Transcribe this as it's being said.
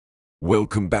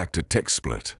Welcome back to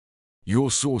TechSplit,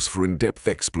 your source for in-depth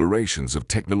explorations of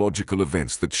technological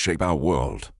events that shape our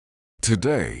world.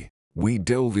 Today, we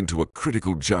delve into a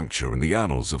critical juncture in the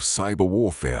annals of cyber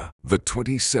warfare, the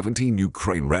 2017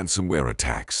 Ukraine ransomware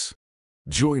attacks.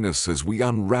 Join us as we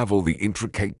unravel the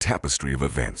intricate tapestry of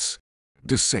events,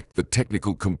 dissect the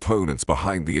technical components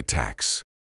behind the attacks,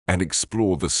 and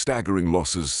explore the staggering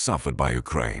losses suffered by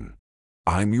Ukraine.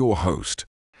 I'm your host,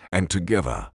 and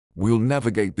together, we'll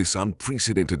navigate this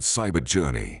unprecedented cyber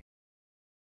journey.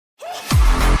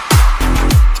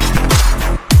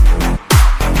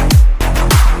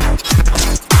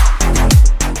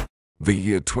 The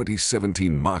year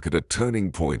 2017 marked a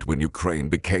turning point when Ukraine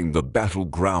became the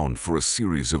battleground for a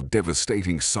series of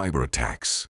devastating cyber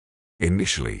attacks.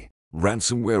 Initially,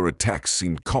 ransomware attacks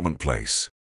seemed commonplace,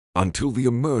 until the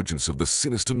emergence of the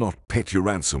sinister NotPetya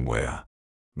ransomware.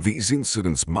 These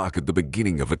incidents marked the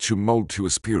beginning of a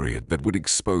tumultuous period that would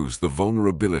expose the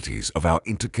vulnerabilities of our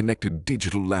interconnected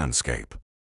digital landscape.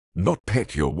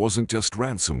 NotPetya wasn't just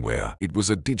ransomware, it was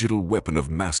a digital weapon of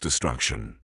mass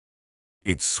destruction.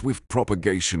 Its swift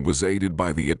propagation was aided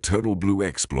by the Eternal Blue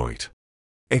exploit,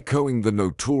 echoing the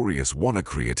notorious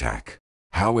WannaCry attack.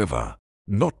 However,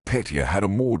 NotPetya had a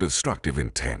more destructive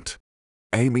intent,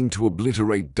 aiming to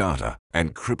obliterate data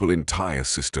and cripple entire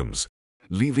systems,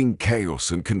 leaving chaos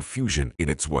and confusion in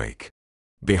its wake.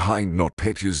 Behind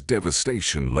NotPetya's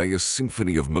devastation lay a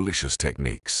symphony of malicious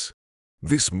techniques.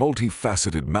 This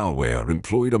multifaceted malware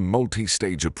employed a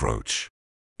multi-stage approach.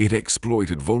 It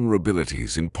exploited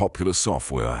vulnerabilities in popular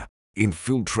software,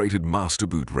 infiltrated master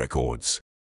boot records,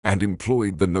 and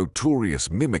employed the notorious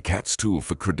Mimikatz tool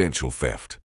for credential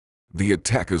theft. The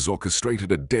attackers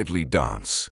orchestrated a deadly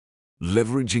dance,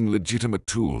 leveraging legitimate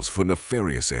tools for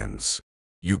nefarious ends.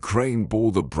 Ukraine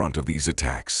bore the brunt of these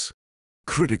attacks.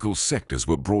 Critical sectors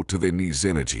were brought to their knees: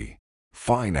 energy,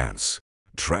 finance,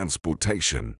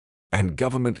 transportation, and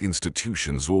government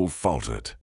institutions all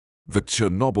faltered. The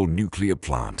Chernobyl nuclear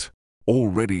plant,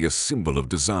 already a symbol of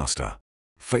disaster,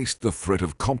 faced the threat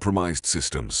of compromised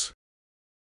systems.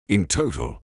 In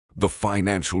total, the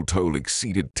financial toll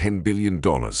exceeded $10 billion,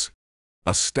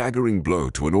 a staggering blow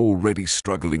to an already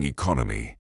struggling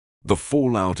economy. The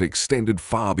fallout extended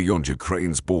far beyond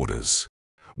Ukraine's borders.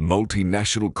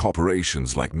 Multinational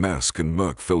corporations like Maersk and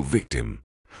Merck fell victim,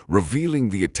 revealing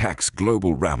the attack's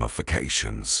global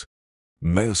ramifications.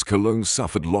 Maersk alone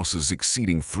suffered losses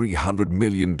exceeding $300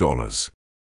 million.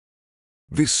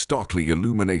 This starkly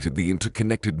illuminated the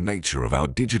interconnected nature of our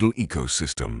digital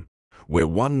ecosystem, where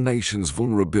one nation's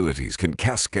vulnerabilities can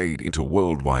cascade into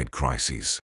worldwide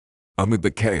crises. Amid the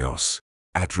chaos,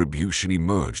 attribution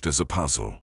emerged as a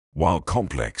puzzle. While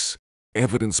complex,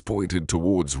 evidence pointed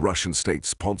towards Russian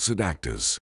state-sponsored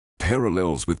actors.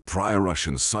 Parallels with prior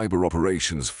Russian cyber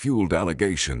operations fueled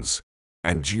allegations,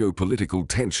 and geopolitical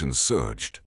tensions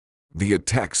surged. The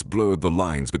attacks blurred the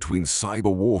lines between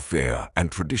cyber warfare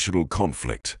and traditional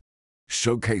conflict,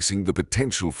 showcasing the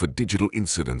potential for digital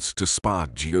incidents to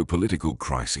spark geopolitical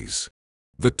crises.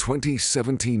 The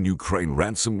 2017 Ukraine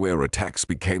ransomware attacks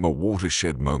became a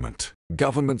watershed moment.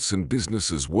 Governments and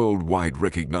businesses worldwide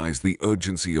recognized the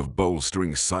urgency of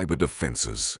bolstering cyber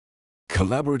defenses.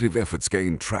 Collaborative efforts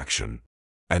gained traction,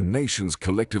 and nations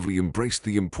collectively embraced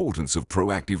the importance of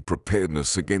proactive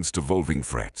preparedness against evolving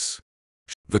threats.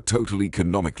 The total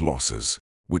economic losses,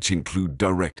 which include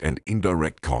direct and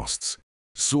indirect costs,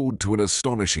 soared to an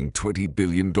astonishing $20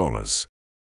 billion.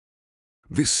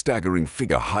 This staggering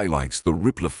figure highlights the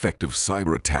ripple effect of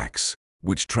cyber attacks,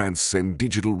 which transcend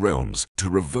digital realms to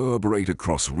reverberate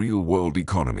across real-world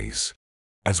economies.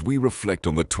 As we reflect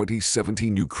on the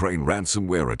 2017 Ukraine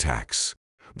ransomware attacks,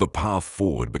 the path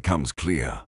forward becomes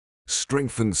clear.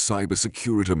 Strengthened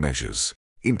cybersecurity measures,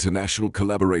 international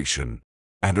collaboration,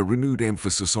 and a renewed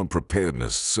emphasis on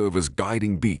preparedness serve as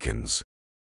guiding beacons.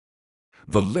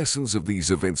 The lessons of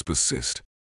these events persist,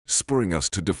 spurring us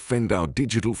to defend our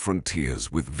digital frontiers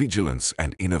with vigilance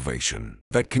and innovation.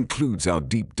 That concludes our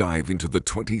deep dive into the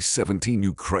 2017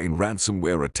 Ukraine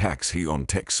ransomware attacks here on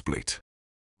TechSplit.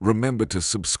 Remember to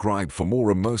subscribe for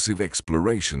more immersive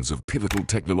explorations of pivotal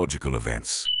technological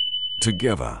events.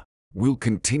 Together, we'll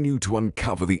continue to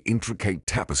uncover the intricate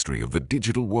tapestry of the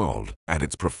digital world and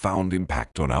its profound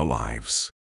impact on our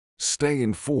lives. Stay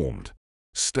informed,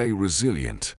 stay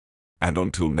resilient, and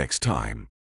until next time,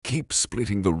 keep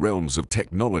splitting the realms of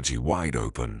technology wide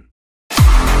open.